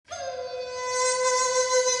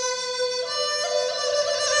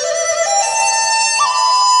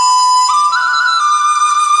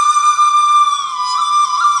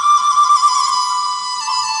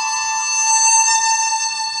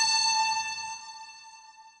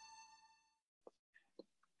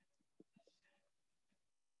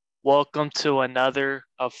Welcome to another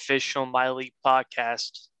official My League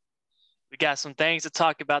podcast. We got some things to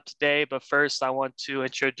talk about today, but first I want to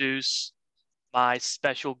introduce my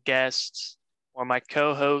special guest or my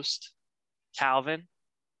co-host, Calvin.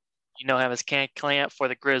 You know him as Can Clamp for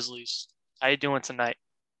the Grizzlies. How you doing tonight?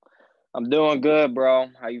 I'm doing good, bro.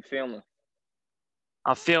 How you feeling?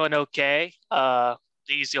 I'm feeling okay.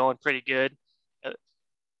 League's going pretty good. Uh,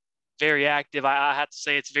 Very active. I have to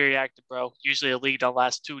say it's very active, bro. Usually a league don't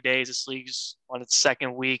last 2 days. This league's on its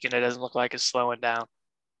second week, and it doesn't look like it's slowing down.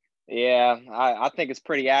 Yeah, I think it's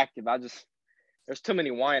pretty active. There's too many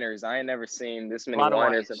whiners. I ain't never seen this A many lot of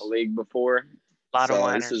whiners in the whiners. league before. A lot of So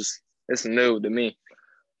whiners. this is new to me.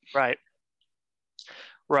 Right.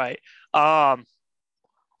 Right. Um,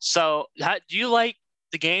 do you like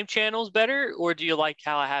the game channels better, or do you like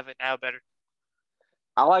how I have it now better?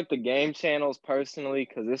 I like the game channels personally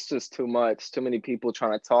because it's just too much. Too many people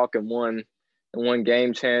trying to talk in one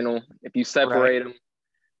game channel. If you Right. separate them,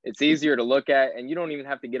 it's easier to look at, and you don't even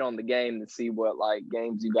have to get on the game to see what like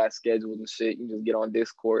games you got scheduled and shit. You just get on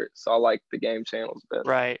Discord. So I like the game channels better.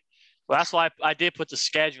 Right. Well, that's why I did put the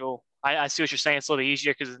schedule. I see what you're saying. It's a little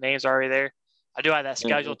easier because the name's already there. I do have that Mhm.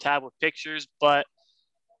 schedule tab with pictures, but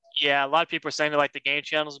yeah, a lot of people are saying they like the game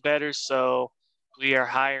channels better. So we are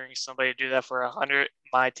hiring somebody to do that for 100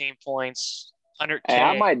 my team points, Hey,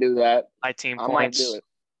 I 100K might do that. my team I might do points. it.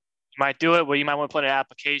 You might do it, but you might want to put an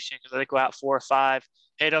application because I think go out 4 or 5.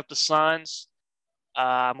 Hit up the Suns.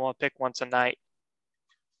 I'm gonna pick one tonight.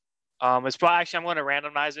 It's probably actually I'm going to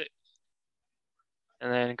randomize it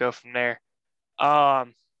and then go from there.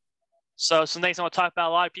 Um, so some things I want to talk about.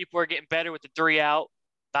 A lot of people are getting better with the 3 out.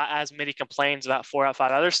 Not as many complaints about 4 out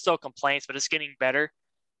 5. Now, there's still complaints, but it's getting better.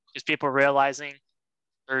 Just people realizing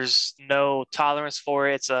there's no tolerance for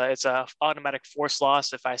it. It's a automatic force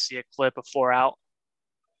loss if I see a clip of 4 out.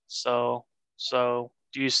 So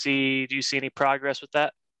do you see any progress with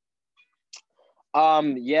that?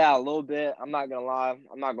 Yeah, a little bit. I'm not gonna lie.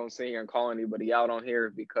 I'm not gonna sit here and call anybody out on here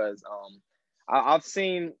because I've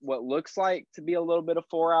seen what looks like to be a little bit of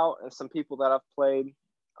 4 out and some people that I've played.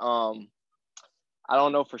 Um, I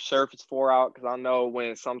don't know for sure if it's 4 out because I know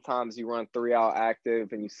when sometimes you run 3 out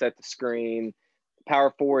active and you set the screen,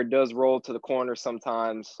 power forward does roll to the corner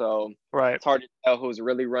sometimes, so Right, it's hard to tell who's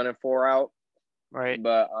really running 4 out. right.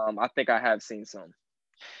 But I think I have seen some.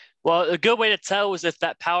 Well, a good way to tell is if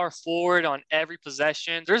that power forward on every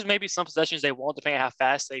possession. There's maybe some possessions they won't, depending on how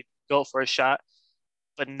fast they go for a shot,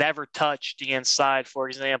 but never touch the inside. For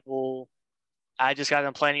example, I just got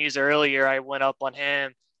him playing user earlier. I went up on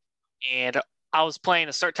him, and I was playing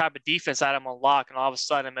a certain type of defense at him on lock, and all of a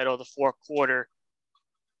sudden, in the middle of the fourth quarter,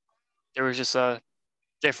 there was just a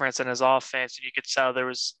difference in his offense, and you could tell there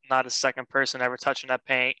was not a second person ever touching that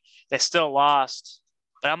paint. They still lost,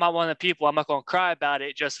 but I'm not one of the people. I'm not going to cry about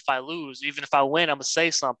it just if I lose. Even if I win, I'm going to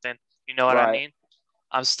say something. You know what I Right. mean?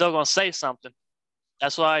 I'm still going to say something.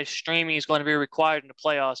 That's why streaming is going to be required in the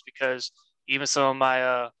playoffs because even some of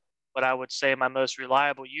my what I would say my most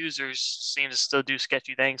reliable users seem to still do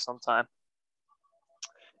sketchy things sometimes.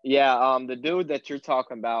 Yeah, the dude that you're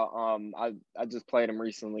talking about, I just played him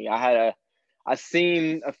recently. I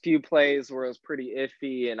seen a few plays where it was pretty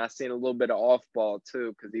iffy, and I seen a little bit of off ball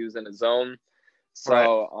too because he was in a zone. Right,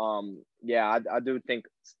 So, yeah, I do think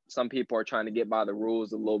some people are trying to get by the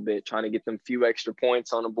rules a little bit, trying to get them few extra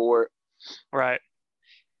points on the board. right.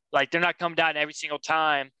 Like they're not coming down every single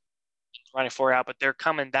time running 4 out, but they're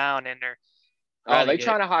coming down and they're Oh, they running it.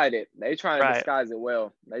 trying to hide it. They trying to Right, disguise it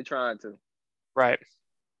well. They trying to. right.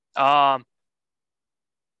 Um,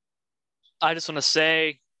 I just want to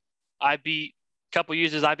say I beat a couple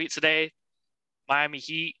users I beat today. Miami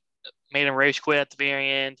Heat made him rage quit at the very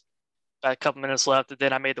end. About a couple minutes left, and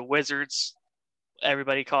then I made the Wizards.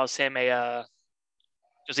 Everybody calls him a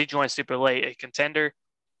because he joined super late, a contender,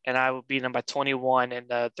 and I will beat him by 21 in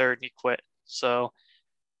the third, and he quit. So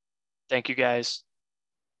thank you guys.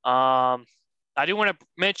 Um, I do want to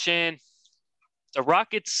mention the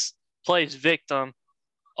Rockets plays victim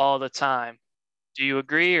all the time. Do you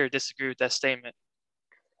agree or disagree with that statement?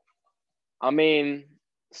 I mean,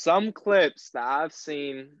 some clips that I've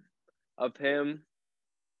seen of him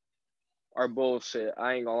are bullshit.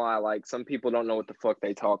 I ain't gonna lie. Like some people don't know what the fuck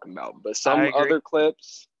they talking about, but I some agree. other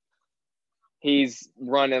clips, he's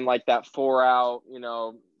running like that 4 out,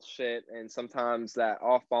 shit, and sometimes that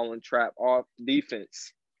off ball and trap off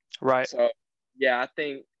defense. Right, So yeah, I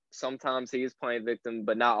think sometimes he is playing victim,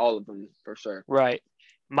 but not all of them for sure. right.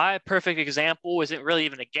 My perfect example isn't really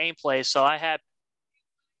even a gameplay. So I had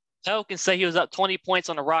Pelican say he was up 20 points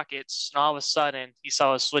on the Rockets, and all of a sudden he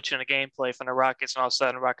saw a switch in the gameplay from the Rockets, and all of a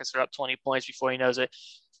sudden the Rockets are up 20 points before he knows it.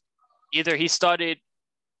 Either he started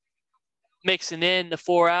mixing in the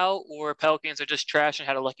 4-out, or Pelicans are just trash and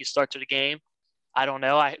had a lucky start to the game. I don't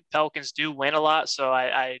know. Pelicans do win a lot, so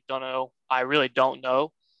I don't know. I really don't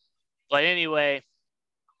know. But anyway,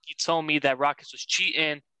 he told me that Rockets was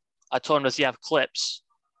cheating. I told him, does he have clips?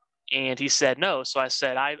 And he said no. So I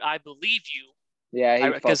said, I believe you. Yeah, he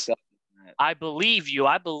fucked Because up. I believe you.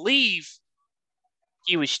 I believe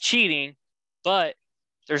he was cheating, but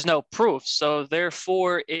there's no proof. So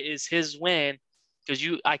therefore, it is his win because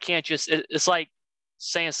I can't just. It's like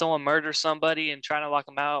saying someone murdered somebody and trying to lock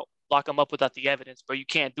them up without the evidence, but you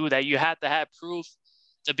can't do that. You have to have proof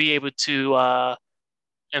to be able to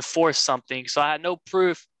enforce something. So I had no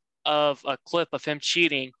proof of a clip of him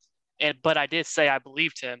cheating, but I did say I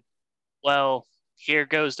believed him. Well, here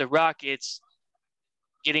goes the Rockets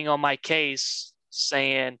getting on my case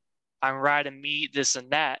saying I'm riding meat, this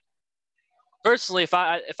and that. Personally, if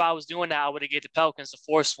I was doing that, I would have gave the Pelicans the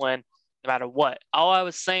force win no matter what. All I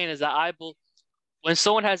was saying is that when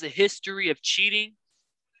someone has a history of cheating,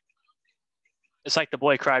 it's like the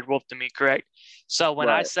boy cried wolf to me, correct? So when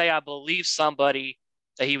I Right. say I believe somebody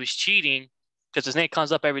that he was cheating, because his name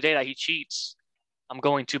comes up every day that he cheats, I'm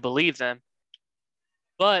going to believe them.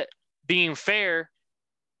 But being fair,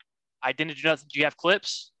 I didn't do nothing. Do you have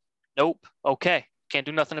clips? Nope. Okay. Can't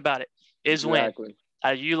do nothing about it. Is win. Exactly.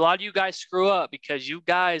 A lot of you guys screw up because you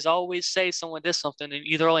guys always say someone did something and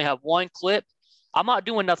either only have one clip. I'm not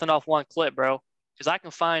doing nothing off one clip, bro, because I can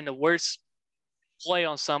find the worst play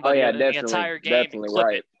on Oh somebody yeah, in the definitely, entire game and definitely clip it.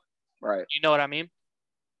 right. Right. You know what I mean?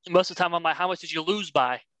 Most of the time, I'm like, how much did you lose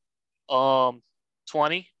by?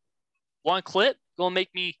 20. One clip gonna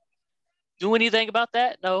make me do anything about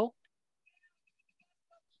that? No.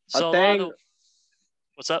 A So a lot thing. of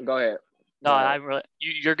what's up? Go ahead. No, Go ahead.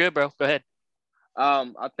 you're good, bro. Go ahead.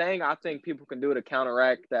 A thing I think people can do to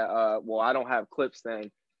counteract that. Well, I don't have clips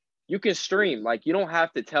thing. You can stream. Like you don't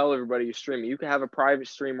have to tell everybody you're streaming. You can have a private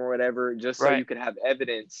stream or whatever, just so Right. you can have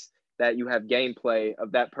evidence that you have gameplay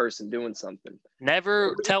of that person doing something.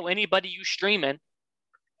 Never tell anybody you streaming.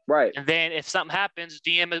 Right. And then if something happens,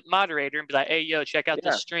 DM a moderator and be like, hey, yo, check out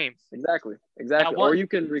this Yeah. stream. Exactly. Now Exactly. Or one you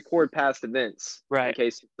can record past events in right.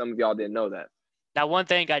 case some of y'all didn't know that. Now one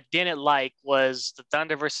thing I didn't like was the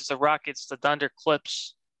Thunder versus the Rockets, the Thunder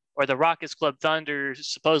clips, or the Rockets Club Thunder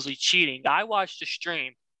supposedly cheating. I watched the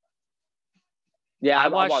stream. Yeah, I I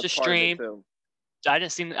watched the watched part of it stream. too. I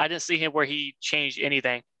didn't see him where he changed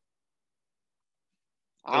anything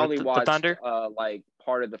I for only the watched Thunder. like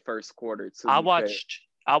part of the first quarter, to be fair.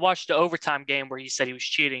 I watched the overtime game where he said he was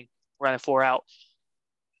cheating, running 4-out.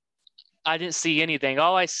 I didn't see anything.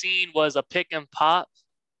 All I seen was a pick and pop.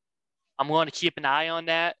 I'm going to keep an eye on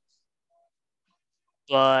that.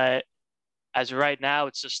 But as of right now,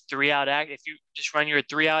 it's just 3-out act. If you just run your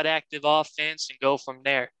 3-out active offense and go from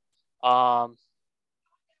there, um,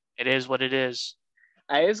 it is what it is.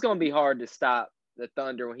 Hey, it's gonna be hard to stop the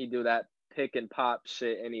Thunder when he do that pick and pop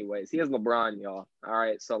shit. Anyways, he has LeBron, y'all. All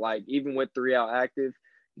right, so like even with 3-out active,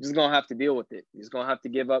 you're just gonna have to deal with it. You're just gonna have to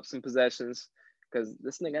give up some possessions because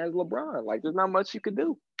this nigga has LeBron. Like, there's not much you could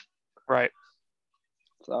do. Right.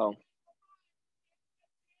 So,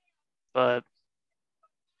 But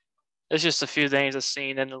there's just a few things I've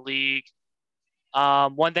seen in the league.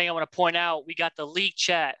 One thing I want to point out, we got the league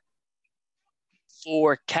chat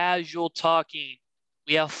for casual talking.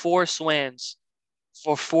 We have force wins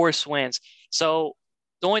for force wins. So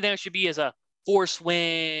the only thing it should be is a force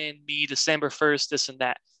win, me December 1st, this and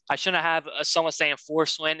that. I shouldn't have someone saying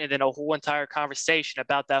force win and then a whole entire conversation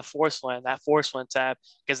about that force win tab,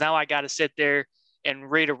 because now I got to sit there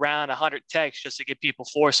and read around 100 texts just to get people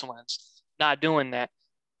force wins. Not doing that.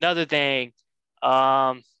 Another thing,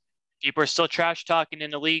 people are still trash talking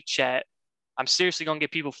in the league chat. I'm seriously gonna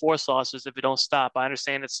get people force losses if it don't stop. I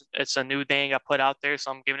understand it's a new thing I put out there,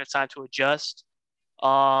 so I'm giving it time to adjust.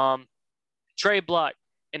 Um, trade block.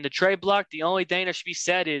 In the trade block, the only thing that should be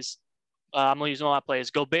said is I'm gonna use one of my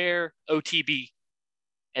plays: Gobert, OTB.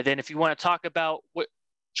 And then if you want to talk about what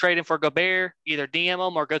trading for Gobert, either DM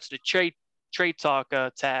them or go to the trade talk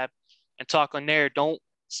tab and talk on there. Don't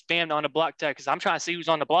spam on the block tag because I'm trying to see who's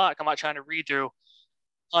on the block. I'm not trying to read through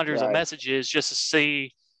hundreds of right. messages just to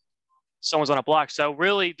see someone's on a block. So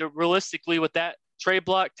really, realistically, what that trade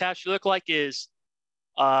block tab should look like is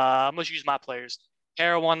I'm gonna use my players.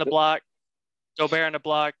 Harrell on the block, Gobert on the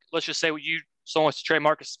block. Let's just say someone wants to trade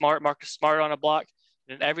Marcus Smart on a block,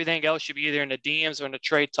 and everything else should be either in the DMs or in the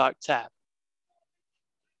trade talk tab.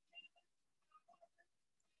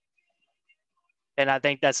 And I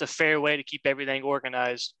think that's a fair way to keep everything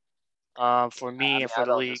organized for me and for I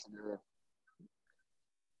the don't league.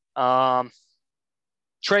 disagree.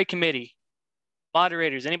 Trade committee,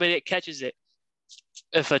 moderators, anybody that catches it,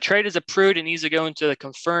 if a trade is approved, it needs to go into the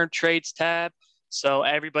confirmed trades tab, so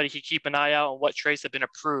everybody can keep an eye out on what trades have been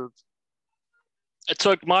approved. It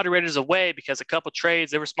took moderators away because a couple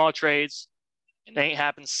trades, they were small trades, and they ain't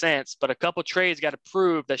happened since. But a couple trades got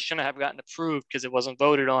approved that shouldn't have gotten approved because it wasn't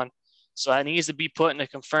voted on. So that needs to be put in the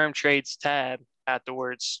confirmed trades tab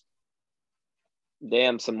afterwards.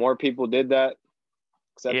 Damn, some more people did that.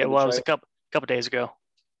 Yeah, well, it was a couple days ago.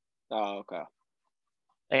 Oh, okay.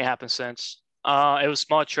 It ain't happened since. It was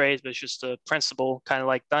small trades, but it's just the principle, kind of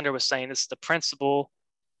like Thunder was saying. It's the principle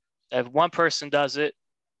that if one person does it,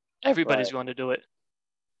 everybody's going to do it.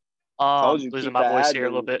 Told you Losing keep my the voice here a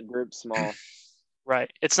little bit. Group small.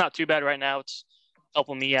 Right. It's not too bad right now. It's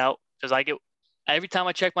helping me out because I get every time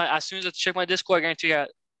I check as soon as I check my Discord, I guarantee I got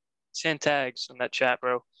 10 tags in that chat,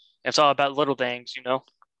 bro. And it's all about little things, you know?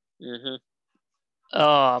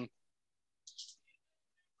 I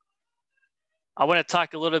want to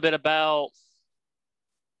talk a little bit about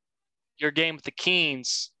your game with the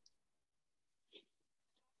Keens.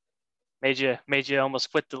 Made you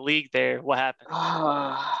almost quit the league there. What happened?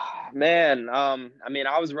 Man, I mean,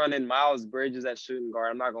 I was running Miles Bridges at shooting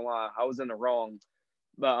guard. I'm not gonna lie, I was in the wrong,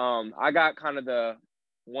 but I got kind of the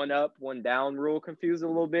one up, one down rule confused a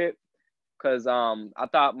little bit because I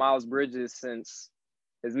thought Miles Bridges, since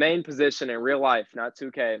his main position in real life, not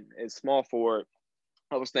 2K, is small forward.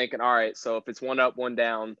 I was thinking, all right, so if it's one up, one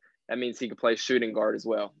down, that means he could play shooting guard as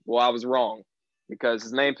well. Well, I was wrong because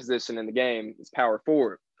his main position in the game is power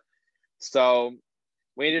forward. So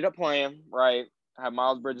we ended up playing, right? I had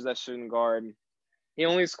Miles Bridges at shooting guard. He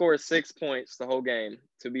only scored 6 points the whole game,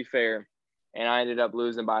 to be fair. And I ended up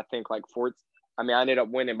losing by, I think, like 4. I ended up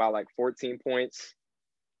winning by like 14 points.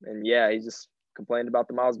 And yeah, he just complained about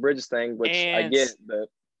the Miles Bridges thing, which I get, but.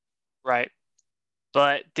 Right.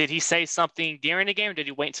 But did he say something during the game or did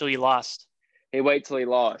he wait until he lost? He waited till he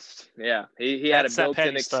lost. Yeah, he had a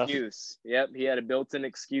built-in excuse. Stuff. Yep, he had a built-in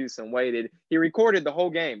excuse and waited. He recorded the whole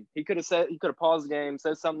game. He could have paused the game,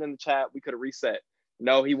 said something in the chat. We could have reset.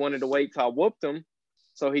 No, he wanted to wait till I whooped him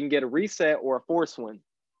so he can get a reset or a force win.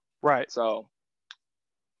 Right. So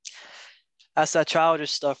that's that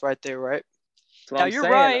childish stuff right there, right? Now you're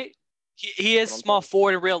right. He is small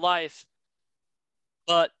forward in real life,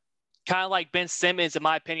 but kind of like Ben Simmons, in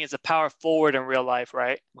my opinion, is a power forward in real life,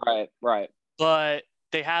 right? Right. But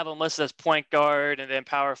they have him listed as point guard and then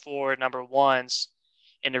power forward number ones.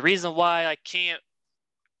 And the reason why I can't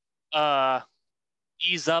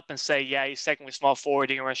ease up and say, yeah, he's technically small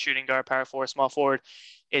forward, he can run shooting guard, power forward, small forward,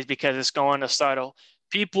 is because it's going to start.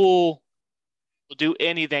 People will do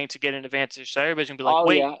anything to get an advantage. So everybody's going to be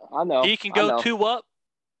like, yeah, I know. He can go 2 up,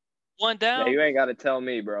 1 down. Yeah, you ain't got to tell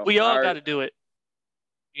me, bro. We all got to do it.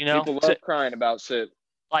 You know? People love crying about shit.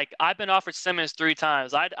 Like, I've been offered Simmons 3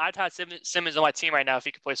 times. I'd have Simmons on my team right now if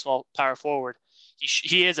he could play small power forward.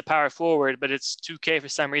 He is a power forward, but it's 2K for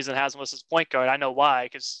some reason has him listed as point guard. I know why,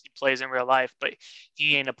 because he plays in real life, but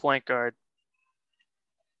he ain't a point guard.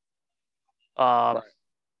 Right.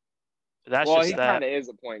 That's well, just he kind of is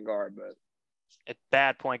a point guard, but a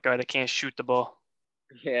bad point guard that can't shoot the ball.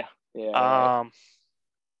 Yeah. Right.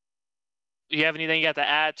 You have anything you got to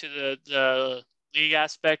add to the league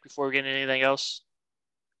aspect before we get into anything else?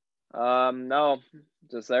 No,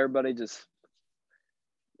 just everybody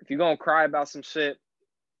if you're going to cry about some shit,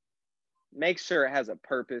 make sure it has a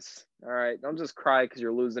purpose. All right. Don't just cry because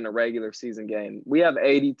you're losing a regular season game. We have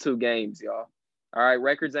 82 games, y'all. All right.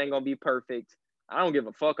 Records ain't going to be perfect. I don't give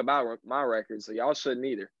a fuck about my records, so y'all shouldn't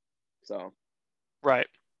either. So. Right.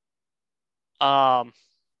 I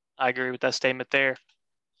agree with that statement there.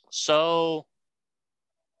 So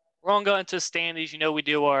we're going to go into standings. You know, we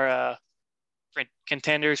do our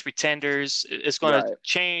contenders, pretenders. It's going to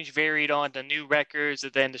change, varied on the new records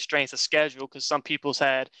and then the strength of schedule, because some people's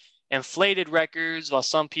had inflated records while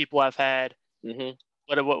some people have had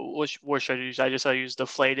what word should I use? I use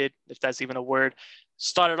deflated, if that's even a word.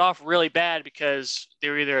 Started off really bad because they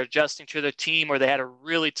were either adjusting to their team or they had a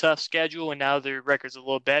really tough schedule, and now their record's a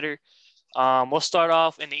little better. We'll start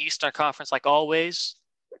off in the Eastern Conference like always.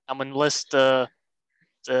 I'm going to list the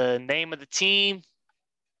name of the team,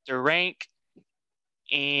 their rank,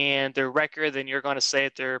 and their record. Then you're going to say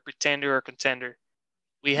if they're a pretender or contender.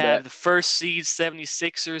 We have the first seed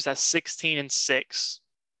 76ers at 16-6.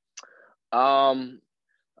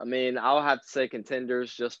 I mean, I'll have to say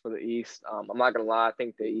contenders just for the East. I'm not going to lie. I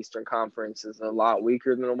think the Eastern Conference is a lot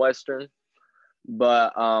weaker than the Western.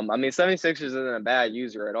 But, I mean, 76ers isn't a bad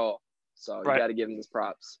user at all. So you got to give him his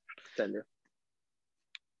props. Contender.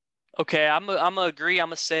 Okay, I'm going to agree. I'm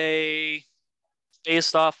going to say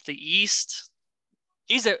based off the East,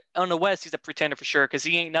 on the West, he's a pretender for sure because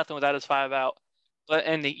he ain't nothing without his 5 out. But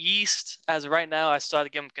in the East, as of right now, I still have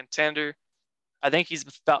to give him contender. I think he's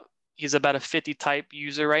about a 50 type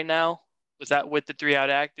user right now with the 3 out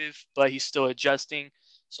active, but he's still adjusting.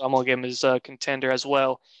 So I'm gonna give him his contender as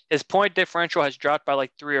well. His point differential has dropped by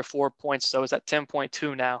like 3 or 4 points, so it's at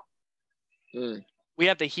 10.2 now. Mm. We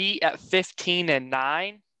have the Heat at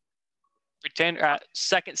 15-9. Pretender at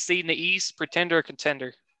second seed in the East. Pretender or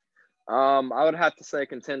contender? I would have to say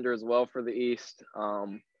contender as well for the East. I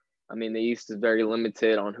mean, the East is very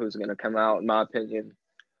limited on who's going to come out, in my opinion.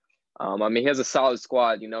 I mean, he has a solid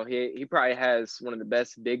squad. You know, he probably has one of the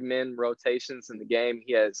best big men rotations in the game.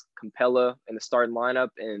 He has Capella in the starting lineup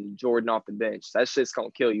and Jordan off the bench. That shit's gonna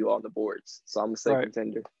kill you on the boards. So I'm gonna say Right.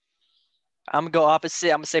 contender. I'm gonna go opposite.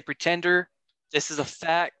 I'm gonna say pretender. This is a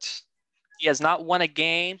fact. He has not won a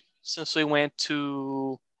game since we went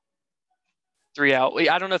to 3 out.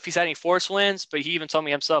 I don't know if he's had any force wins, but he even told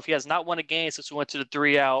me himself he has not won a game since we went to the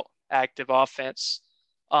 3 out active offense.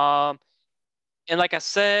 Um, and like I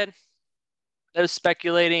said, no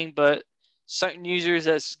speculating, but certain users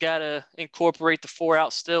that's got to incorporate the 4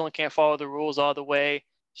 out still and can't follow the rules all the way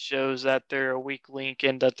shows that they're a weak link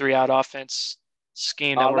in the 3 out offense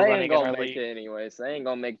scheme that Oh, we're they ain't running in gonna our make league. it anyways. They ain't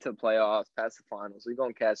gonna make it to the playoffs, past the finals. We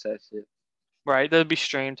gonna catch that shit. Right, that'll be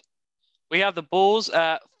streamed. We have the Bulls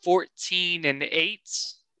at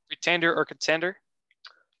 14-8, pretender or contender.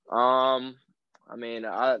 Um, I mean,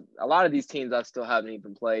 a lot of these teams I still haven't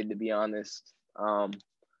even played, to be honest.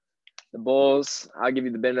 The Bulls, I'll give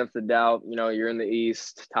you the benefit of the doubt. You know, you're in the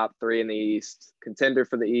East, top 3 in the East, contender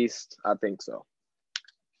for the East. I think so.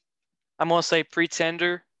 I'm gonna say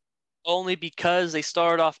pretender only because they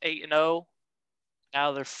started off 8-0.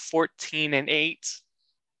 Now they're 14-8.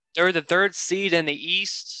 They're the third seed in the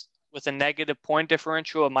East with a negative point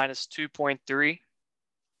differential of minus 2.3.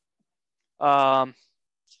 Um,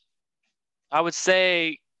 I would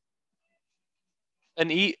say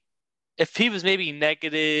an E if he was maybe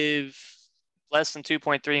negative less than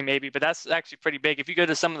 2.3 maybe, but that's actually pretty big. If you go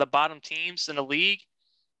to some of the bottom teams in the league,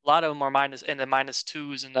 a lot of them are minus in the minus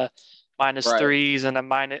twos and the minus Right. threes and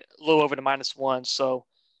a little over the minus one. So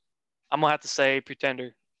I'm gonna have to say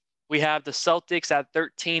pretender. We have the Celtics at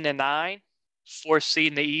 13-9, fourth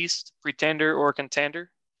seed in the East, pretender or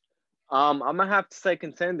contender. I'm gonna have to say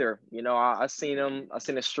contender. You know, I seen him. I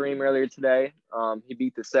seen a stream earlier today. He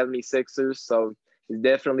beat the 76ers, so he's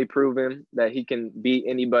definitely proven that he can beat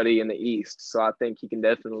anybody in the East. So I think he can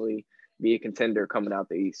definitely be a contender coming out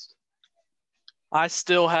the East. I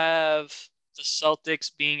still have the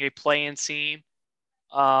Celtics being a play-in team.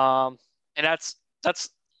 And that's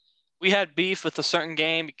we had beef with a certain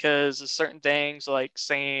game because of certain things like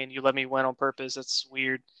saying you let me win on purpose. It's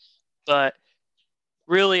weird. But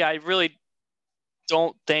really, I really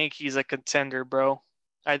don't think he's a contender, bro.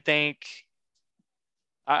 I think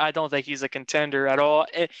I don't think he's a contender at all.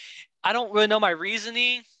 I don't really know my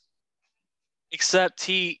reasoning, except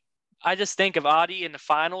I just think of Adi in the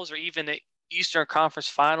finals or even the Eastern Conference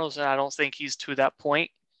Finals, and I don't think he's to that point.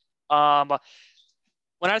 Um,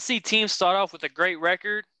 when I see teams start off with a great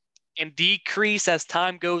record and decrease as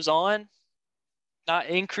time goes on, not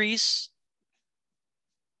increase,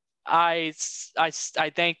 I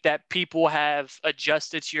think that people have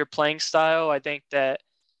adjusted to your playing style. I think that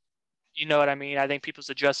you know what I mean. I think people's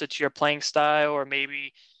adjusted to your playing style, or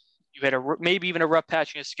maybe you had maybe even a rough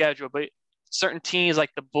patch in your schedule. But certain teams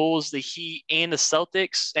like the Bulls, the Heat, and the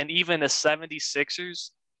Celtics, and even the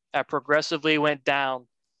 76ers have progressively went down,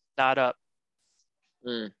 not up.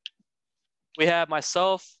 Mm. We have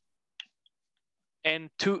myself and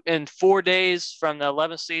 4 days from the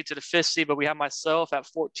 11th seed to the 5th seed, but we have myself at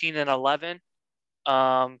 14-11.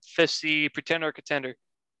 5th seed, pretender or contender.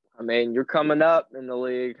 I mean, you're coming up in the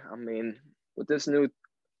league. I mean, with this new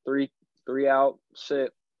three out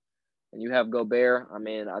shit, and you have Gobert. I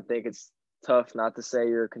mean, I think it's tough not to say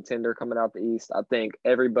you're a contender coming out the East. I think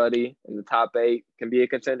everybody in the top 8 can be a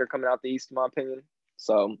contender coming out the East, in my opinion.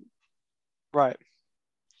 So, right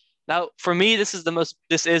now, for me, this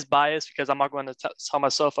is biased because I'm not going to tell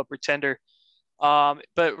myself a pretender.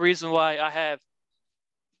 But reason why I have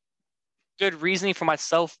good reasoning for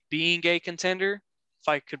myself being a contender, if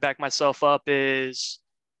I could back myself up, is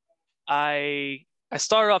I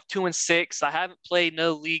started off 2-6. I haven't played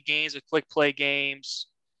no league games or quick play games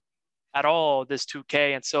at all this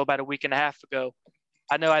 2K until about a week and a half ago.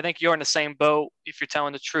 I think you're in the same boat if you're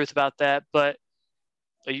telling the truth about that, but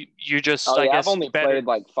you're just, oh I yeah, I've guess, only better. played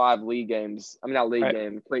like 5 league games. I mean, not league Right.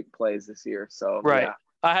 game, quick plays this year. So Right. yeah,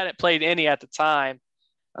 I hadn't played any at the time.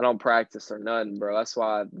 I don't practice or nothing, bro. That's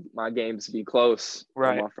why my games be close on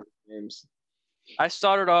Right. my first games. I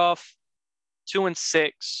started off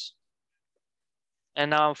 2-6,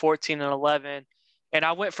 and now I'm 14-11. And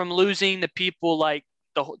I went from losing to people like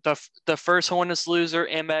the first Hornets loser,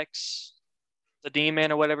 MX, the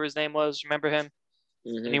Demon or whatever his name was. Remember him?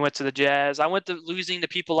 And he Hmm. went to the Jazz. I went to losing to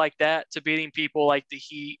people like that to beating people like the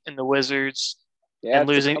Heat and the Wizards Yeah, and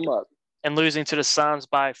it's a losing come up. to the Suns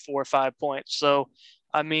by 4 or 5 points. So,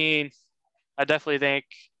 I mean, I definitely think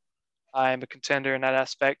I am a contender in that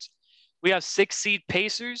aspect. We have 6 seed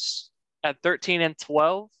Pacers at 13 and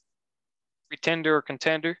 12, pretender or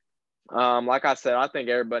contender. Like I said, I think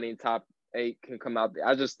everybody in top eight can come out.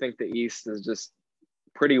 I just think the East is just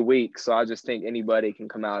pretty weak, so I just think anybody can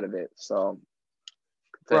come out of it. So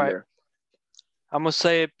Right. contender. I'm gonna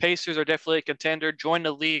say Pacers are definitely a contender. Joined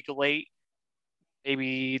the league late,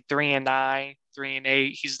 maybe 3-9,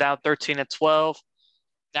 3-8. He's now 13 and 12.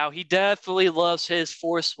 Now he definitely loves his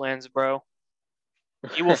force wins, bro.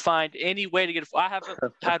 He will find any way to get. I haven't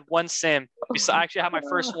had one sim. I actually had my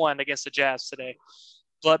first one against the Jazz today.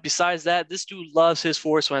 But besides that, this dude loves his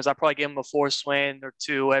force wins. I probably give him a force win or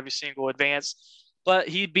two every single advance. But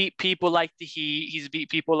he beat people like the Heat. He's beat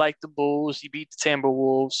people like the Bulls. He beat the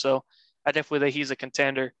Timberwolves. So I definitely think he's a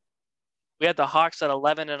contender. We had the Hawks at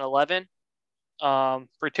 11 and 11.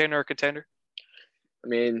 Pretender or contender? I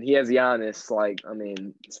mean, he has Giannis.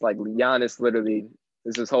 It's like Giannis literally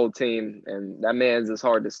is his whole team, and that man's just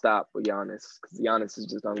hard to stop with Giannis because Giannis is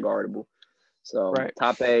just unguardable. So Right.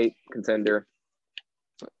 top eight contender.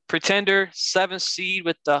 Pretender, 7th seed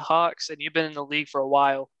with the Hawks, and you've been in the league for a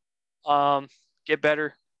while. Get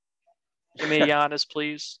better. Give me Giannis,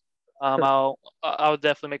 please. I'll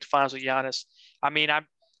definitely make the finals with Giannis. I mean, I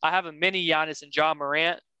have a mini Giannis and John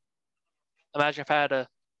Morant. Imagine if I had a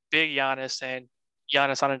big Giannis and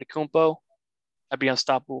Giannis Antetokounmpo, I'd be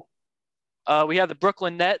unstoppable. We have the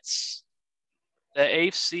Brooklyn Nets, the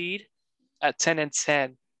 8th seed at 10 and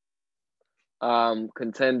 10.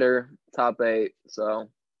 Contender, top eight. So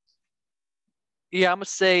Yeah, I'm gonna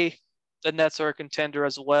say the Nets are a contender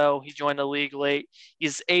as well. He joined the league late.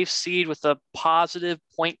 He's 8th seed with a positive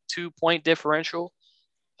 .2 point differential.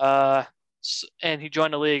 And he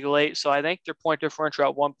joined the league late, so I think their point differential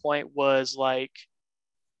at one point was like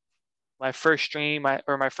my first stream,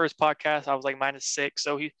 my first podcast. I was like -6,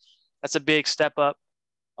 so that's a big step up.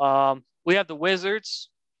 We have the Wizards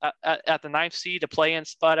at the 9th seed, the play-in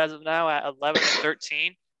spot as of now at 11 and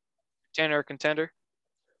 13, contender or contender.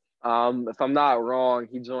 if I'm not wrong,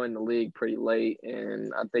 he joined the league pretty late,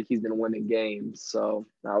 and I think he's been winning games. So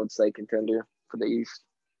I would say contender for the East.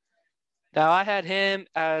 Now I had him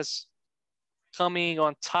as coming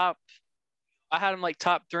on top. I had him like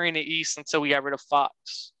top 3 in the East until we got rid of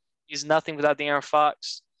Fox. He's nothing without the Aaron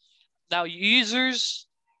Fox. Now users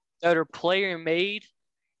that are player made,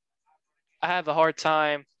 I have a hard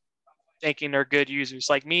time thinking they're good users.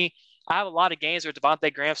 Like me, I have a lot of games where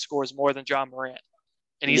Devontae Graham scores more than John Morant,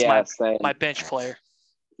 and he's Yeah, my same. bench player.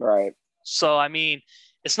 Right. So I mean,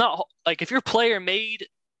 it's not like if you're player made,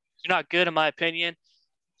 you're not good in my opinion.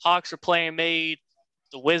 Hawks are player made.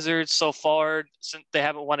 The Wizards so far, since they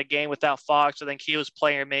haven't won a game without Fox, I think he was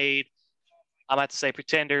player made. I'm about to say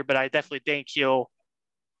pretender, but I definitely think he'll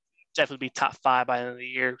definitely be top 5 by the end of the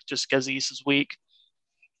year just because the East is weak.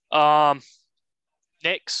 Um,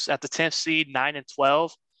 Knicks at the 10th seed, 9 and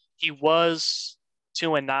 12. He was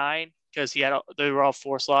 2-9 because they were all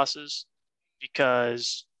forced losses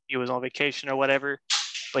because he was on vacation or whatever.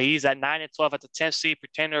 But he's at 9 and 12 at the 10th seed,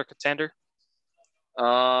 pretender or contender.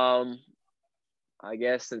 Um, I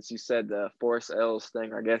guess since you said the force L's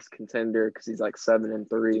thing, I guess contender because he's like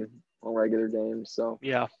 7-3 on regular games. So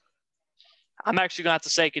Yeah, I'm actually gonna have to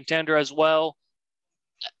say contender as well.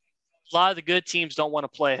 A lot of the good teams don't want to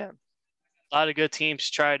play him. A lot of good teams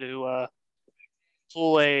try to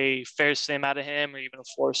pull a fair sim out of him or even a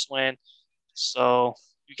forced win. So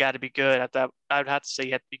you got to be good at that. I would have to say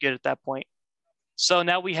you have to be good at that point. So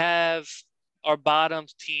now we have our bottom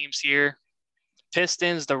teams here: the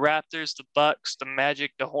Pistons, the Raptors, the Bucks, the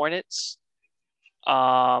Magic, the Hornets.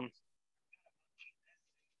 Um,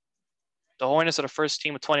 the Hornets are the first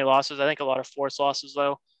team with 20 losses. I think a lot of forced losses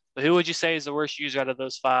though. But who would you say is the worst user out of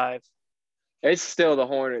those 5? it's still the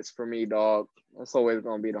Hornets for me, dog. That's always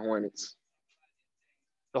gonna be the Hornets.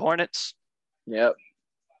 The Hornets. Yep.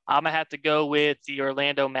 I'm gonna have to go with the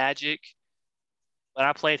Orlando Magic. When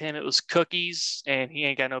I played him, it was cookies, and he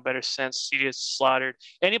ain't got no better sense. He just slaughtered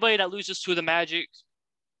anybody that loses to the Magic.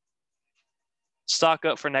 Stock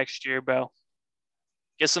up for next year, bro.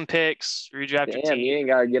 Get some picks, redraft your Damn, you team. ain't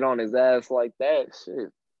gotta get on his ass like that.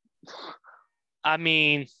 Shit. I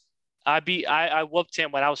mean, I whooped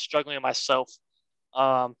him when I was struggling with myself.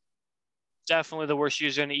 Um, Definitely the worst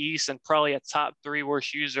user in the East, and probably a top 3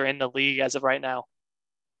 worst user in the league as of right now.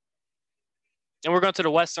 And we're going to the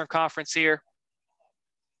Western Conference here.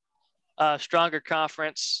 Stronger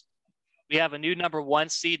conference. We have a new number 1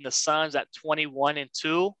 seed in the Suns at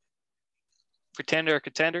 21-2. Pretender or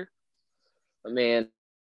contender? Man,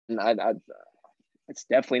 I it's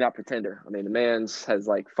definitely not pretender. I mean, the man's has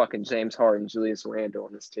like fucking James Harden, Julius Randle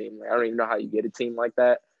on this team. Like, I don't even know how you get a team like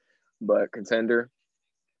that, but contender.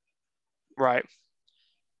 Right.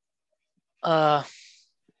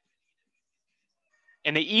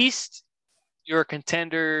 In the East, you're a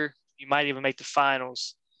contender. You might even make the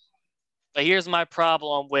finals. But here's my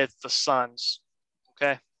problem with the Suns.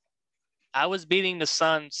 Okay. I was beating the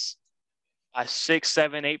Suns by 6,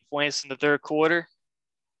 7, 8 points in the third quarter.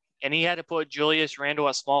 And he had to put Julius Randle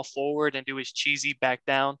at small forward and do his cheesy back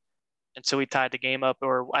down until he tied the game up.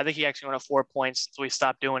 Or I think he actually went up 4 points until he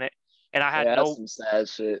stopped doing it. And I had That's some sad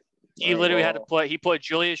shit. he literally had to put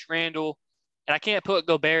Julius Randle, and I can't put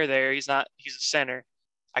Gobert there. He's a center.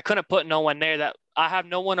 I couldn't put no one there. That I have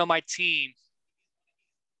no one on my team,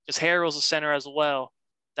 because Harrell's a center as well,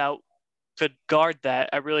 that could guard that.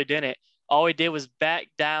 I really didn't. All he did was back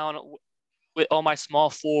down on my small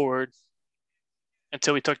forward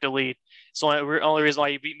until we took the lead. So the only reason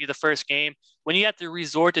why he beat me the first game. When you have to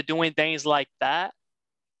resort to doing things like that,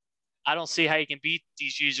 I don't see how you can beat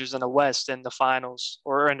these users in the West in the finals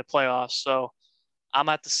or in the playoffs. So I'm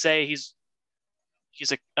about to say he's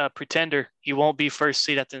a pretender. He won't be first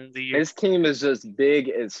seed at the end of the year. His team is just big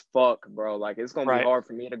as fuck, bro. Like, it's gonna be Right. hard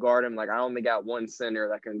for me to guard him. Like, I only got one center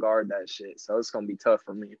that can guard that shit, so it's gonna be tough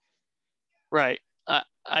for me. Right.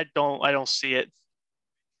 I don't see it.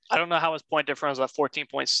 I don't know how his point difference is at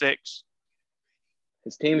 14.6.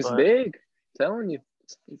 His team's big. I'm telling you,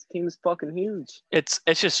 his team is fucking huge. It's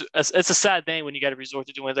a sad thing when you got to resort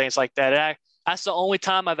to doing things like that. That's the only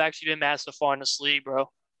time I've actually been mad so far in this league,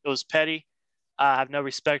 bro. It was petty. I have no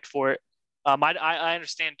respect for it. I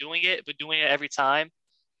understand doing it, but doing it every time,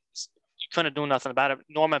 you couldn't do nothing about it.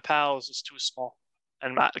 Norman Powell's is too small,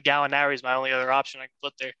 and Gallinari is my only other option I can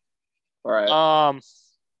put there. All right.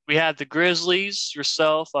 We had the Grizzlies,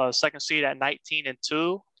 yourself, second seed at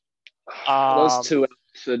 19-2. Those two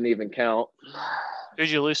shouldn't even count. Who'd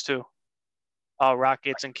you lose to?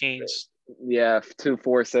 Rockets and Kings. Yeah,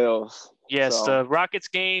 2-4 sales. Yes, so. The Rockets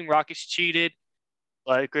game, Rockets cheated.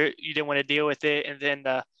 Like, you didn't want to deal with it. And then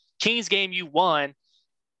the Kings game, you won.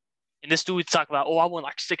 And this dude talk about, I won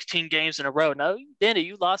like 16 games in a row. No, you didn't.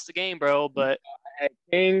 You lost the game, bro. But at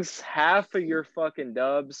Kings, half of your fucking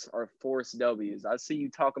dubs are forced W's. I see you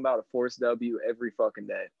talking about a forced W every fucking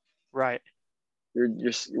day. Right. Your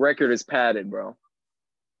record is padded, bro.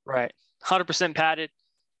 Right. 100% padded.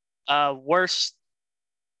 Worst.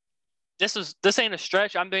 This ain't a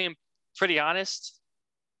stretch. I'm being pretty honest.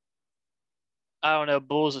 I don't know.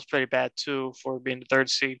 Bulls is pretty bad too for being the third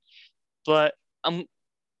seed, but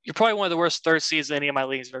you're probably one of the worst third seeds in any of my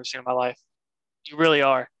leagues I've ever seen in my life. You really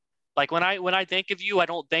are. Like, when I think of you, I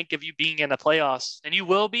don't think of you being in the playoffs, and you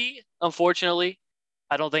will be. Unfortunately,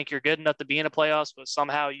 I don't think you're good enough to be in the playoffs, but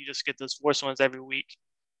somehow you just get those worst ones every week.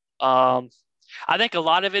 I think a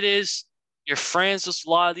lot of it is you're friends with a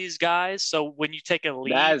lot of these guys, so when you take a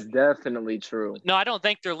lead, that is definitely true. No, I don't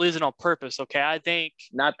think they're losing on purpose. Okay, I think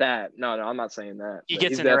not that. No, I'm not saying that. He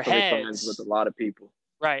gets in their heads. Friends with a lot of people.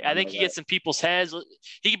 Right. I think he gets in people's heads.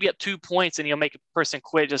 He could be up 2 points and he'll make a person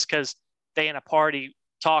quit just because they in a party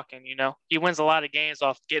talking. He wins a lot of games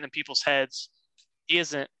off getting in people's heads. He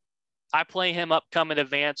isn't. I play him upcoming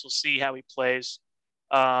advance. We'll see how he plays.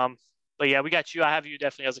 But yeah, we got you. I have you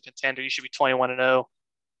definitely as a contender. You should be 21-0.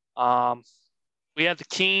 We have the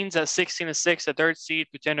Kings at 16-6, a third seed,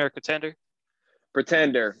 pretender or contender.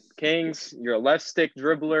 Pretender. Kings, you're a left stick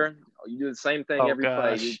dribbler. You do the same thing every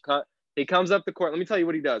play. He comes up the court. Let me tell you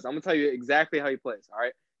what he does. I'm going to tell you exactly how he plays, all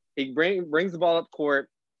right? He brings the ball up court.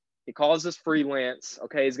 He calls his freelance.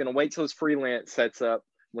 Okay, he's going to wait till his freelance sets up.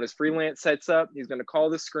 When his freelance sets up, he's going to call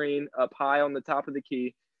the screen up high on the top of the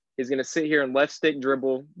key. He's going to sit here and left stick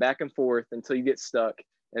dribble back and forth until you get stuck,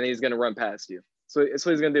 and then he's going to run past you. So that's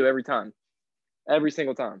what he's going to do every time. Every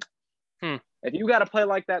single time. If you got to play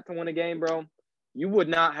like that to win a game, bro, you would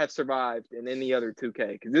not have survived in any other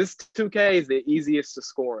 2K, because this 2K is the easiest to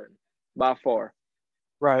score in by far.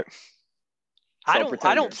 Right. So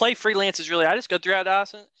I don't play freelances really. I just go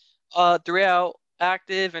throughout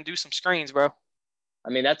active and do some screens, bro. I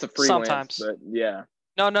mean, that's a freelance, sometimes. But yeah.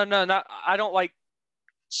 No, not. I don't like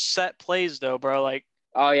set plays though, bro. Like.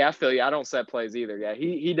 Oh yeah, I feel you. I don't set plays either. Yeah,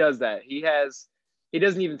 he does that. He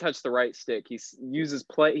doesn't even touch the right stick. He uses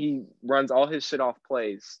play. He runs all his shit off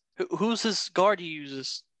plays. Who's his guard he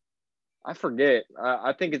uses? I forget.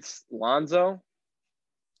 I think it's Lonzo.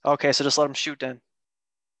 Okay, so just let him shoot then.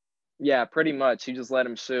 Yeah, pretty much. He just let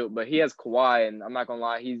him shoot, but he has Kawhi, and I'm not gonna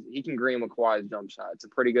lie, he can green with Kawhi's jump shot. It's a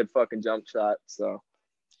pretty good fucking jump shot. So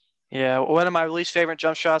Yeah, one of my least favorite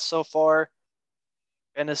jump shots so far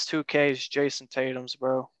in this 2K is Jason Tatum's,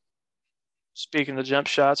 bro. Speaking of jump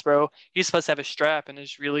shots, bro, he's supposed to have a strap in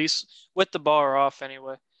his release with the bar off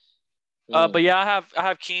anyway. But yeah, I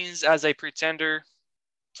have Kings as a pretender.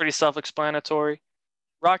 Pretty self-explanatory.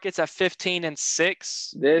 Rockets at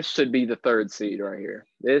 15-6. this should be the third seed right here.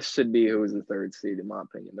 This should be who's the third seed in my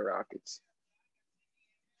opinion, the Rockets.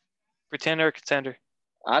 Pretender or contender?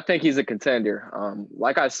 I think he's a contender.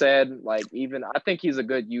 Like I said, I think he's a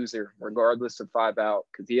good user, regardless of 5 out,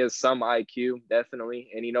 because he has some IQ,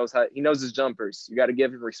 definitely, and he knows his jumpers. You got to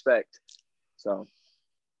give him respect. So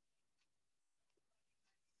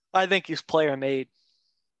I think he's player made.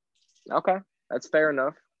 okay, that's fair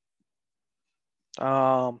enough.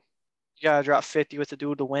 You gotta drop 50 with the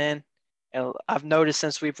dude to win. And I've noticed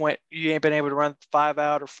since you ain't been able to run 5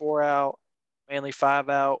 out or 4 out, mainly 5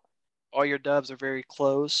 out. All your dubs are very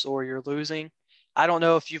close, or you're losing. I don't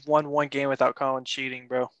know if you've won one game without calling cheating,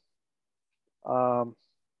 bro.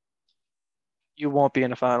 You won't be in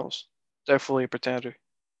the finals. Definitely a pretender.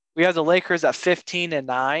 We have the Lakers at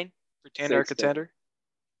 15-9. Pretender or 16. contender?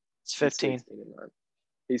 It's He's 15. 16, man.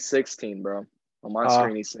 He's 16, bro. On my Uh,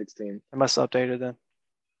 screen, he's 16. I must have updated then.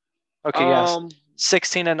 Okay, yes. Um,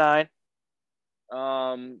 16-9.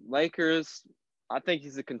 Lakers. I think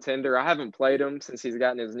he's a contender. I haven't played him since he's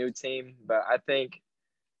gotten his new team, but I think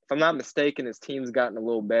if I'm not mistaken, his team's gotten a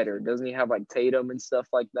little better. Doesn't he have like Tatum and stuff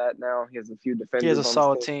like that now? He has a few He has a defenders on his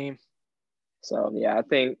solid team. team. So yeah, I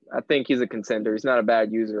think he's a contender. He's not a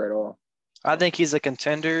bad user at all. I think he's a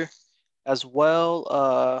contender as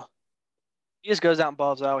well. He just goes out and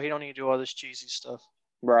balls out. He don't need to do all this cheesy stuff.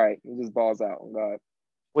 Right. He just balls out on God.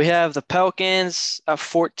 We have the Pelicans at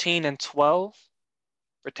 14-12.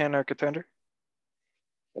 Pretender or contender?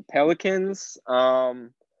 The Pelicans, I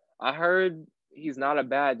heard he's not a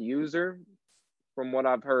bad user from what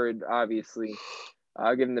I've heard, obviously.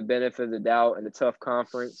 I'll give him the benefit of the doubt in a tough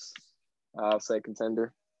conference. I'll say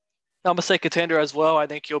contender. I'm gonna say contender as well. I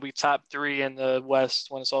think he'll be top 3 in the West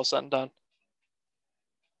when it's all said and done.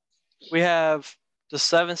 We have the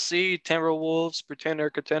 7th seed Timberwolves, pretender or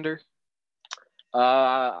contender.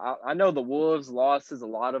 I know the Wolves losses, a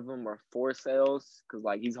lot of them are forced sales because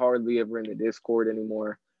like he's hardly ever in the Discord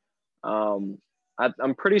anymore.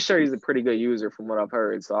 I'm pretty sure he's a pretty good user from what I've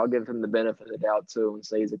heard, so I'll give him the benefit of the doubt too and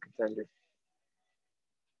say he's a contender.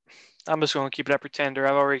 I'm just going to keep it at pretender.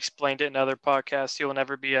 I've already explained it in other podcasts. He will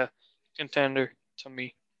never be a contender to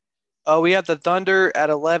me. We have the Thunder at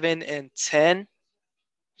 11-10.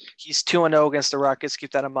 He's 2-0 against the Rockets.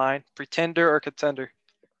 Keep that in mind. Pretender or contender?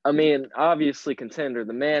 I mean, obviously contender.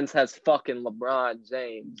 The man's has fucking LeBron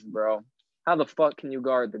James, bro. How the fuck can you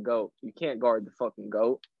guard the GOAT? You can't guard the fucking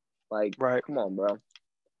GOAT. Like, right. Come on, bro.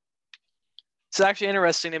 It's actually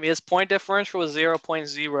interesting to me. His point differential was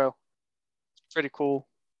 0.0. Pretty cool.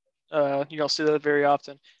 You don't see that very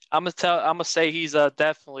often. I'm gonna say he's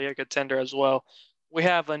definitely a contender as well. We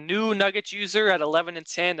have a new Nuggets user at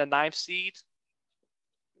 11-10, the 9th seed.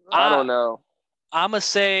 I don't know. I'm gonna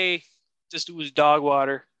say this dude was dog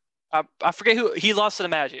water. I forget who he lost to the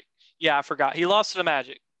Magic. Yeah, I forgot. He lost to the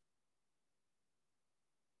Magic.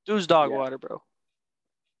 Dude's dog water, bro.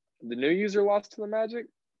 The new user lost to the Magic?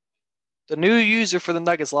 The new user for the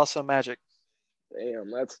Nuggets lost to the Magic. Damn,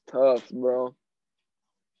 that's tough, bro.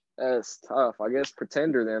 That's tough. I guess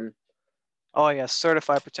pretender then. Oh yeah,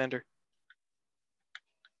 certified pretender.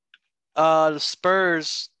 The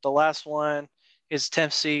Spurs, the last one, is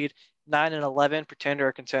 10th seed, 9-11, pretender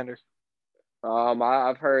or contender.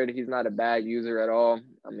 I've heard he's not a bad user at all.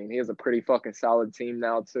 I mean, he has a pretty fucking solid team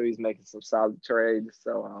now too. He's making some solid trades,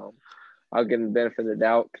 so I'll give him the benefit of the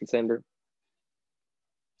doubt. Contender.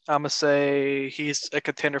 I'm gonna say he's a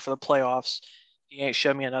contender for the playoffs. He ain't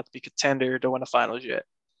shown me enough to be contender to win the finals yet.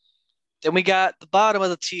 Then we got the bottom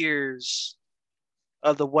of the tiers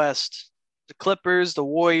of the West. The Clippers, the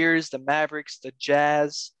Warriors, the Mavericks, the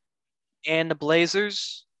Jazz, and the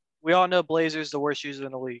Blazers. We all know Blazers the worst user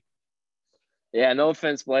in the league. Yeah, no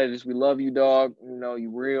offense, Blazers. We love you, dog. You know, you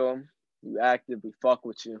real, you active, we fuck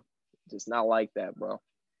with you. Just not like that, bro.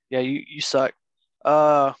 Yeah, you suck.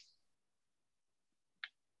 So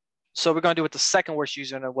we're gonna do with the second worst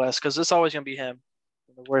user in the West, because it's always gonna be him.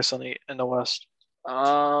 The worst in the West.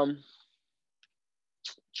 I'm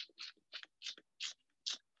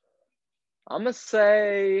gonna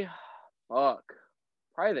say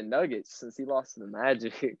probably the Nuggets since he lost to the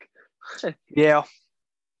Magic. Yeah.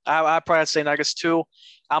 I'd probably say Nuggets too.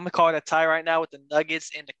 I'm gonna call it a tie right now with the Nuggets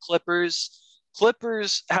and the Clippers.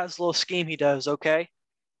 Clippers has a little scheme he does, okay?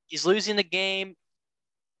 He's losing the game.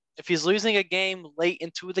 If he's losing a game late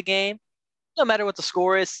into the game, no matter what the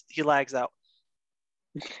score is, he lags out.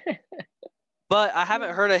 But I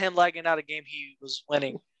haven't heard of him lagging out a game he was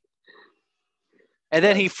winning. And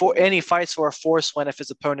then he fights for a force win if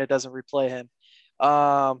his opponent doesn't replay him.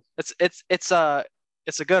 It's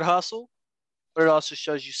a good hustle, but it also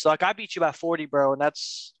shows you suck. I beat you by 40, bro, and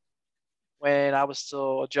that's when I was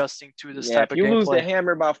still adjusting to this type if of you lose the gameplay.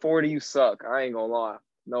 hammer by 40, you suck. I ain't gonna lie.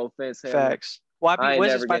 No offense, hammer. Facts. Well, I beat I ain't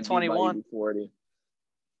Wizards never by get beat by you 21. by 40.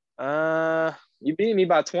 Uh, You beat me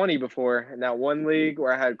by 20 before in that one league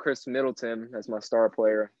where I had Chris Middleton as my star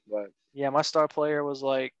player. But yeah, my star player was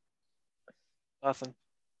like nothing.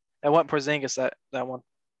 I went Porzingis that one.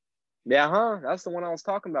 yeah, that's the one I was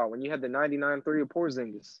talking about when you had the 99-3 of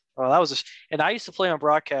Porzingis. Oh, that was and I used to play on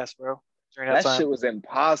broadcast, bro, during that That time. shit was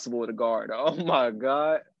impossible to guard. Oh my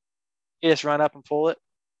god. You just run up and pull it.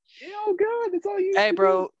 Yeah, oh god, that's all you used Hey, to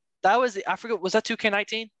bro, do. that was I forget. Was that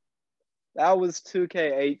 2K19? That was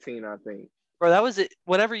 2K18, I think. Bro, that was it.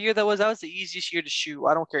 Whatever year that was the easiest year to shoot.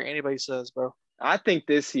 I don't care what anybody says, bro. I think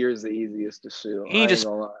this year is the easiest to shoot. He I ain't just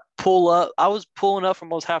gonna lie. pull up. I was pulling up from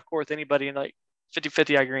most half court with anybody and like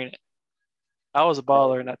 50-50, I green it. I was a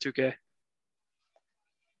baller in that 2K.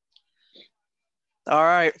 All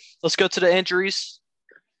right, let's go to the injuries.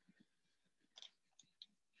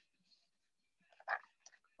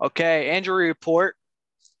 Okay, injury report.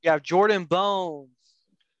 You have Jordan Bone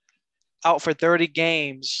out for 30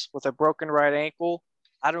 games with a broken right ankle.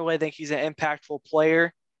 I don't really think he's an impactful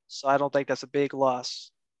player, so I don't think that's a big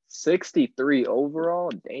loss. 63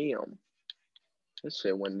 overall? Damn. This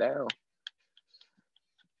shit went down.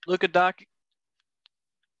 Luka Doncic,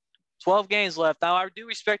 12 games left. Now, I do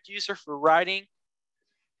respect user for riding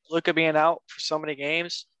Luka being out for so many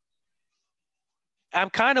games. I'm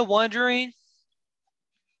kind of wondering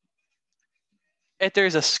if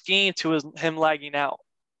there's a scheme to him lagging out.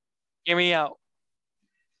 Hear me out.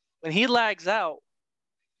 When he lags out,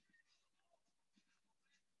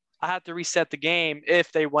 I have to reset the game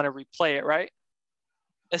if they want to replay it, right?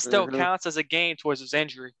 It still counts as a game towards his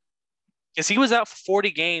injury. Because he was out for 40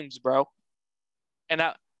 games, bro. And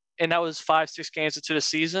that was 5-6 games into the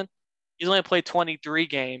season. He's only played 23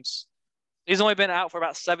 games. He's only been out for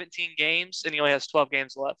about 17 games, and he only has 12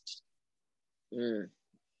 games left.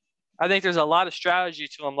 I think there's a lot of strategy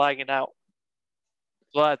to him lagging out.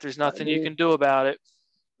 But there's nothing you can do about it.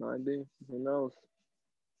 Might be. Who knows?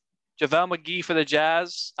 JaVale McGee for the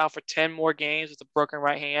Jazz, out for 10 more games with a broken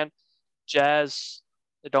right hand. Jazz,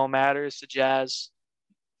 it don't matter. It's the Jazz.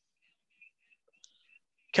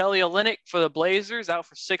 Kelly Olynyk for the Blazers, out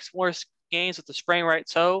for 6 more games with the sprained right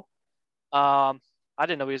toe. I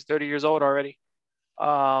didn't know he was 30 years old already.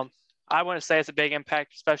 I wouldn't say it's a big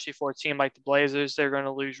impact, especially for a team like the Blazers. They're going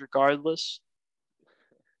to lose regardless.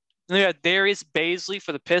 And we got Darius Baisley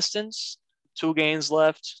for the Pistons. 2 games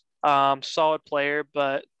left. Solid player,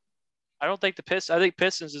 but I don't think I think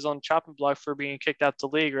Pistons is on the chopping block for being kicked out the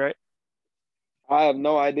league, right? I have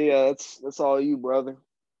no idea. That's all you, brother.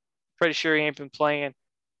 Pretty sure he ain't been playing.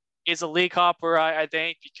 He's a league hopper, I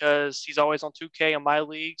think, because he's always on 2K in my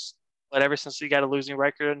leagues. But ever since he got a losing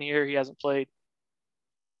record in here, he hasn't played.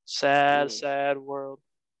 Sad world.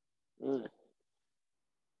 All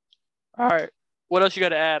right. What else you got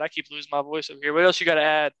to add? I keep losing my voice over here. What else you got to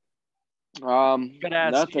add? You Nothing.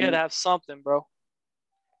 got to have something, bro.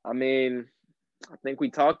 I mean, I think we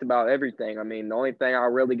talked about everything. I mean, the only thing I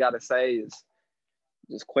really got to say is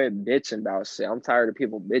just quit bitching about shit. I'm tired of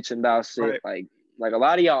people bitching about shit. Right. Like a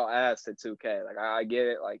lot of y'all asked at 2K. Like I get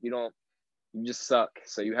it. Like you just suck.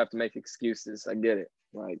 So you have to make excuses. I get it.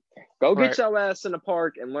 Like go get your ass in the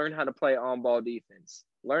park and learn how to play on-ball defense.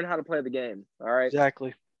 Learn how to play the game. All right.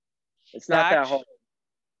 Exactly. It's not that hard.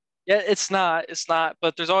 Yeah, it's not. It's not.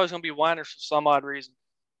 But there's always going to be whiners for some odd reason.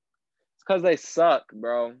 It's because they suck,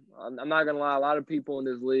 bro. I'm not going to lie. A lot of people in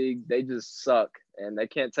this league, they just suck. And they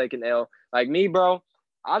can't take an L. Like me, bro.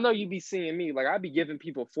 I know you be seeing me. Like, I be giving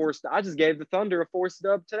people forced. I just gave the Thunder a forced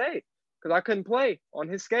dub today because I couldn't play on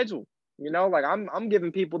his schedule. You know, like I'm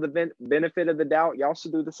giving people the benefit of the doubt. Y'all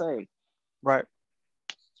should do the same. Right.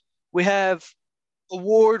 We have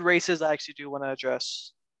award races I actually do want to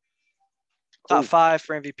address. Top 5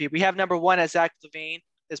 for MVP. We have number 1 as Zach LaVine.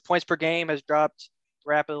 His points per game has dropped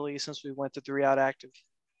rapidly since we went to 3 out active.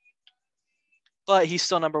 But he's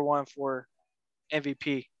still number 1 for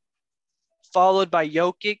MVP. Followed by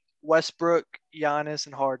Jokic, Westbrook, Giannis,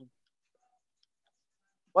 and Harden.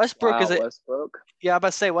 Westbrook. Yeah, I'm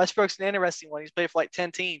about to say Westbrook's an interesting one. He's played for like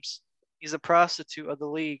 10 teams. He's a prostitute of the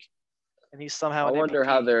league, and he's somehow an MVP. I wonder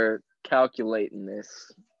how they're calculating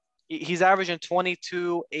this. He's averaging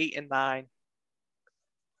 22, 8, and 9.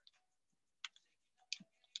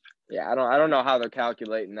 Yeah, I don't know how they're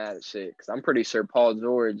calculating that shit because I'm pretty sure Paul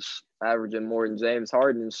George averaging more than James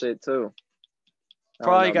Harden and shit too. I don't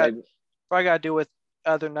Probably know, got maybe. probably got to do with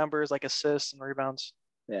other numbers like assists and rebounds.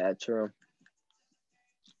 Yeah, true.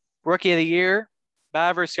 Rookie of the year,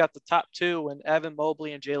 Mavericks got the top two in Evan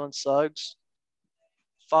Mobley and Jalen Suggs,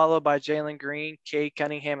 followed by Jalen Green, Cade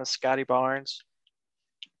Cunningham, and Scotty Barnes.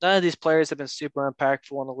 None of these players have been super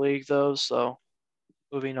impactful in the league, though. So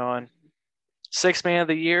moving on. Sixth man of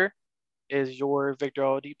the year is your Victor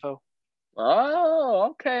Oladipo. Oh,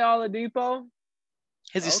 okay, Oladipo.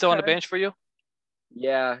 Is he still on the Okay. bench for you?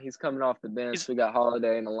 Yeah, he's coming off the bench. He's We got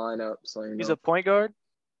Holiday in the lineup, so he's a point guard.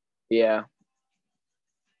 Yeah.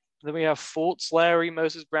 Then we have Fultz, Larry,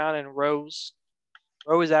 Moses Brown, and Rose.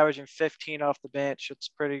 Rose is averaging 15 off the bench. It's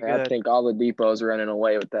pretty I good. think Oladipo's running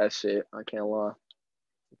away with that shit. I can't lie.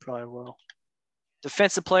 He probably will.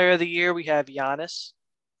 Defensive player of the year, we have Giannis,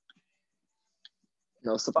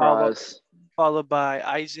 No followed surprise. followed by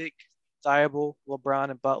Isaac, Thibault,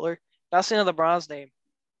 LeBron, and Butler. Not seeing LeBron's name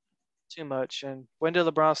too much. And when did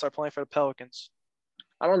LeBron start playing for the Pelicans?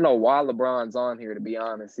 I don't know why LeBron's on here, to be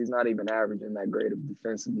honest. He's not even averaging that great of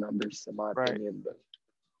defensive numbers, in my Right. opinion. But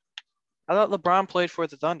I thought LeBron played for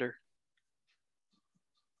the Thunder.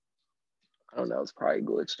 I don't know. It's probably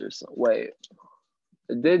glitched or something. Wait.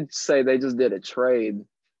 It did say they just did a trade.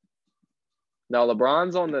 No,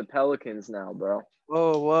 LeBron's on the Pelicans now, bro.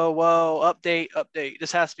 Whoa. Update.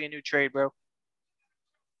 This has to be a new trade, bro.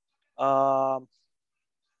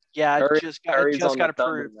 Yeah, it Curry's just on the got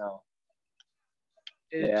Thunder approved. now.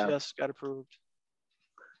 It Yeah. just got approved.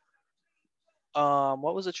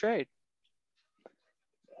 What was the trade?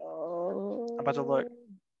 I'm about to look.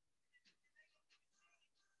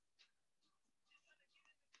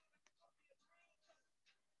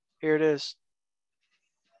 Here it is.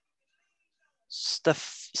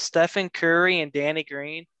 Stephen Curry and Danny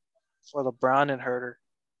Green for LeBron and Herter.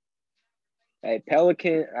 Hey,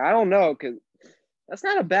 Pelican, I don't know, because that's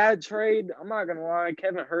not a bad trade. I'm not going to lie.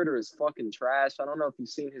 Kevin Herter is fucking trash. I don't know if you've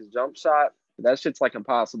seen his jump shot, but that shit's like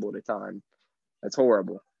impossible to time. That's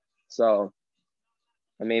horrible. So,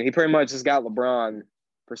 I mean, he pretty much just got LeBron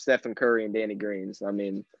for Stephen Curry and Danny Green. So, I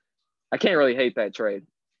mean, I can't really hate that trade.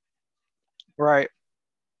 Right.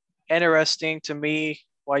 Interesting to me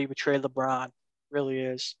why you would trade LeBron. Really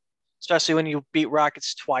is. Especially when you beat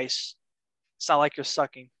Rockets twice. It's not like you're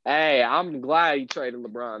sucking. Hey, I'm glad you traded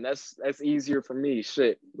LeBron. That's easier for me.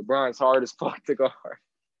 Shit. LeBron's hard as fuck to guard.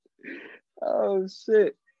 Oh,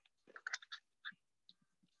 shit.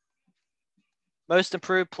 Most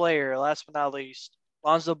improved player, last but not least.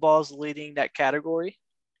 Lonzo Ball's leading that category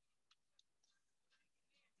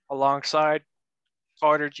alongside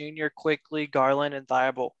Carter Jr., Quickly, Garland, and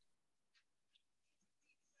Thibault.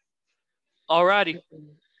 Alrighty.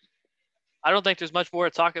 I don't think there's much more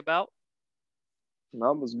to talk about.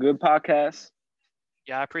 No, it was a good podcast.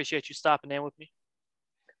 Yeah, I appreciate you stopping in with me.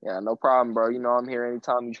 Yeah, no problem, bro. You know I'm here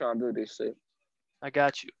anytime you trying to do this shit. I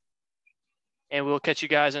got you. And we'll catch you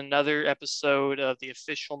guys in another episode of the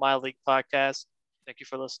official My League podcast. Thank you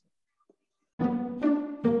for listening.